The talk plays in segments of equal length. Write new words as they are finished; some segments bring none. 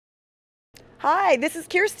Hi, this is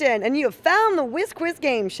Kirsten, and you have found the Whiz Quiz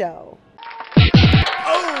Game Show.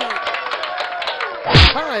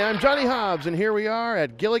 Hi, I'm Johnny Hobbs, and here we are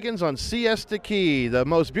at Gilligan's on Siesta Key, the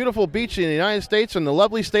most beautiful beach in the United States in the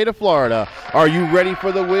lovely state of Florida. Are you ready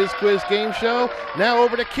for the Whiz Quiz Game Show? Now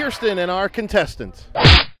over to Kirsten and our contestants.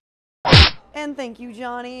 And thank you,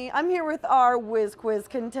 Johnny. I'm here with our Whiz Quiz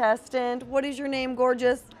contestant. What is your name,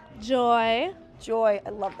 gorgeous? Joy. Joy. I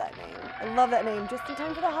love that name. I love that name. Just in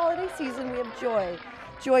time for the holiday season, we have Joy.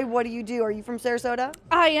 Joy, what do you do? Are you from Sarasota?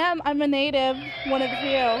 I am. I'm a native, one of the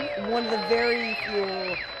few. One of the very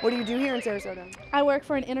few. What do you do here in Sarasota? I work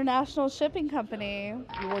for an international shipping company.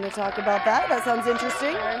 You want to talk about that? That sounds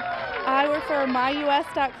interesting. I work for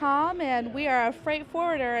myus.com, and we are a freight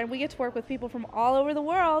forwarder, and we get to work with people from all over the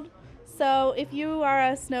world. So if you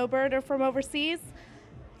are a snowbird or from overseas,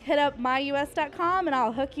 hit up myus.com and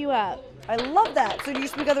I'll hook you up. I love that. So do you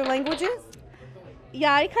speak other languages?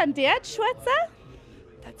 Ja, ich kann Deutsch schwätzen.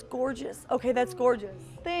 That's gorgeous. Okay, that's gorgeous.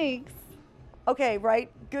 Thanks. Okay,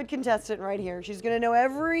 right? Good contestant right here. She's going to know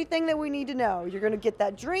everything that we need to know. You're going to get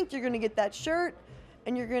that drink, you're going to get that shirt,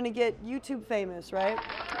 and you're going to get YouTube famous, right?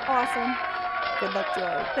 Awesome. Good luck,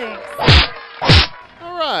 Joy. Thanks.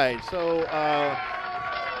 All right, so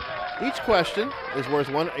each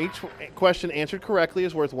question answered correctly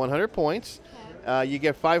is worth 100 points. You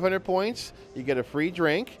get 500 points, you get a free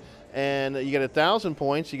drink, and you get 1,000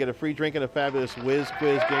 points, you get a free drink and a fabulous Whiz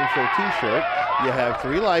Quiz Game Show t-shirt. You have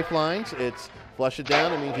 3 lifelines. It's flush it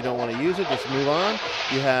down. It means you don't want to use it. Just move on.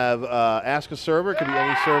 You have ask a server. It could be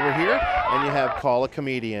any server here. And you have call a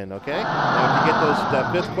comedian, okay? Now, if you get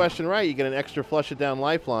that 5th question right, you get an extra flush it down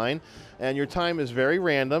lifeline. And your time is very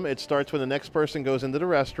random. It starts when the next person goes into the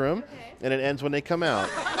restroom, and it ends when they come out.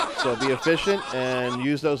 So be efficient and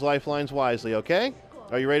use those lifelines wisely, okay?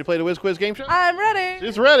 Are you ready to play the Whiz Quiz Game Show? I'm ready.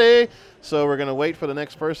 She's ready. So we're going to wait for the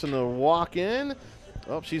next person to walk in.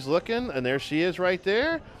 Oh, she's looking, and there she is right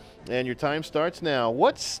there. And your time starts now.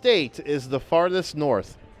 What state is the farthest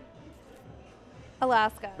north?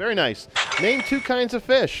 Alaska. Very nice. Name 2 kinds of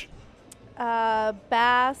fish.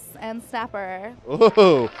 Bass and snapper.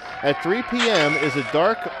 Oh, at 3 p.m., is it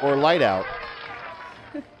dark or light out?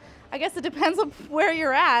 I guess it depends on where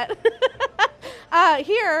you're at.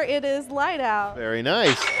 Here it is light out. Very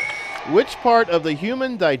nice. Which part of the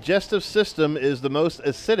human digestive system is the most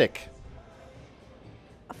acidic?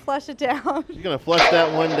 Flush it down. She's going to flush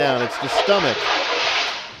that one down. It's the stomach.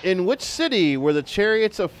 In which city were the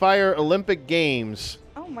Chariots of Fire Olympic Games?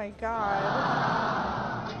 Oh my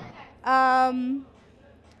God.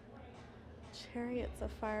 Chariots of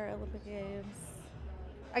Fire Olympic Games.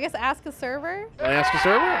 I guess ask a server. Ask a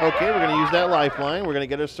server? Okay, we're going to use that lifeline. We're going to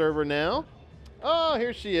get a server now. Oh,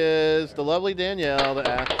 here she is, the lovely Danielle to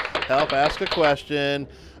help ask a question.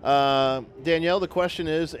 Danielle, the question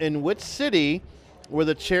is, in which city were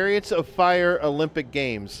the Chariots of Fire Olympic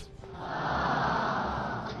Games?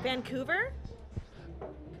 Vancouver?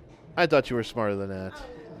 I thought you were smarter than that.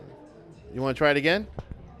 You want to try it again?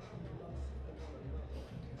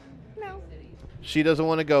 No. She doesn't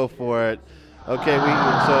want to go for it. Okay,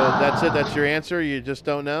 so that's it. That's your answer. You just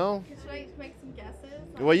don't know? Should I make some guesses?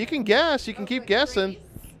 Well, you can guess. You can keep guessing.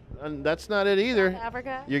 And that's not it either. South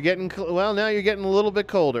Africa? You're getting, well, now you're getting a little bit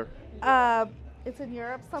colder. It's in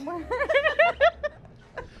Europe somewhere.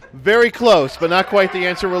 Very close, but not quite the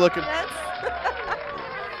answer we're looking for. That's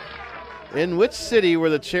In which city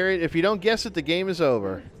were the Chariot? If you don't guess it, the game is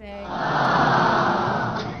over. Dang.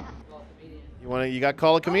 You got to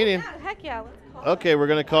call a comedian? Oh, yeah, heck yeah, let's call Okay, we're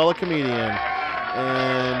going to call a comedian.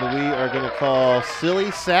 And we are going to call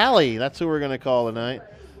Silly Sally. That's who we're going to call tonight.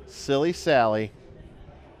 Silly Sally.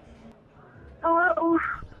 Hello.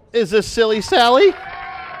 Is this Silly Sally?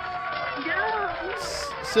 Yeah.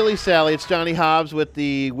 Silly Sally, it's Johnny Hobbs with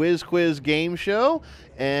the Whiz Quiz Game Show.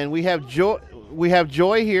 And we have Joy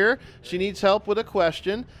here. She needs help with a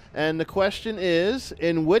question. And the question is,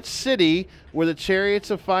 in which city were the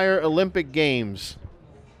Chariots of Fire Olympic Games?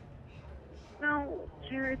 No,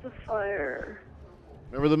 Chariots of Fire.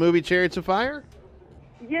 Remember the movie Chariots of Fire?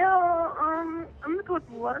 Yeah, I'm gonna go with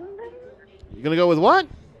London. You're going to go with what?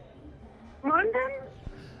 London?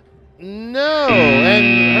 No.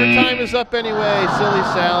 And her time is up anyway, Silly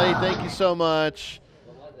Sally. Thank you so much.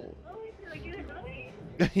 Oh, did I get it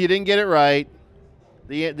right? You didn't get it right.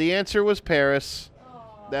 The answer was Paris.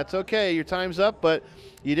 That's okay. Your time's up, but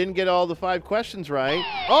you didn't get all the 5 questions right.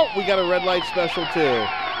 Oh, we got a red light special too.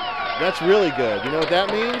 That's really good. You know what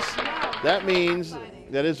that means? That means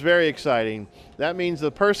that is very exciting. That means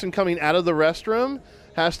the person coming out of the restroom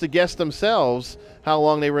has to guess themselves how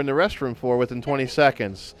long they were in the restroom for within 20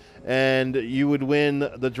 seconds. And you would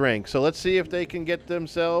win the drink. So let's see if they can get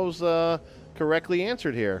themselves correctly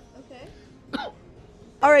answered here.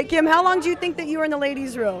 All right, Kim, how long do you think that you were in the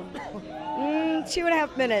ladies' room?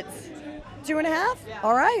 2.5 minutes. 2.5?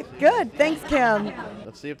 All right, good. Thanks, Kim.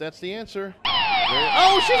 Let's see if that's the answer.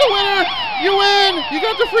 Oh, she's a winner! You win! You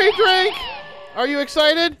got the free drink! Are you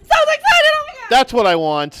excited? So excited! Oh my God! That's what I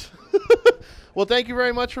want. Well, thank you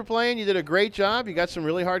very much for playing. You did a great job. You got some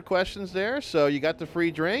really hard questions there, so you got the free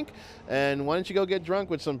drink. And why don't you go get drunk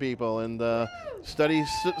with some people and study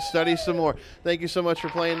some more. Thank you so much for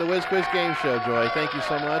playing the Whiz Quiz Game Show, Joy. Thank you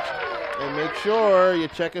so much. And make sure you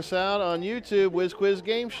check us out on YouTube, Whiz Quiz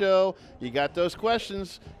Game Show. You got those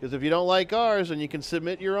questions, because if you don't like ours, and you can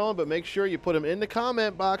submit your own, but make sure you put them in the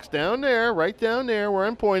comment box down there, right down there where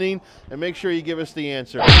I'm pointing, and make sure you give us the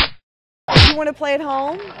answer. You want to play at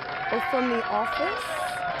home or from the office?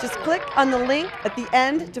 Just click on the link at the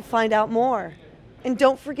end to find out more. And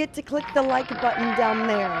don't forget to click the like button down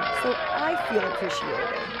there so I feel appreciated.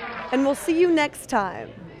 And we'll see you next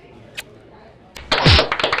time.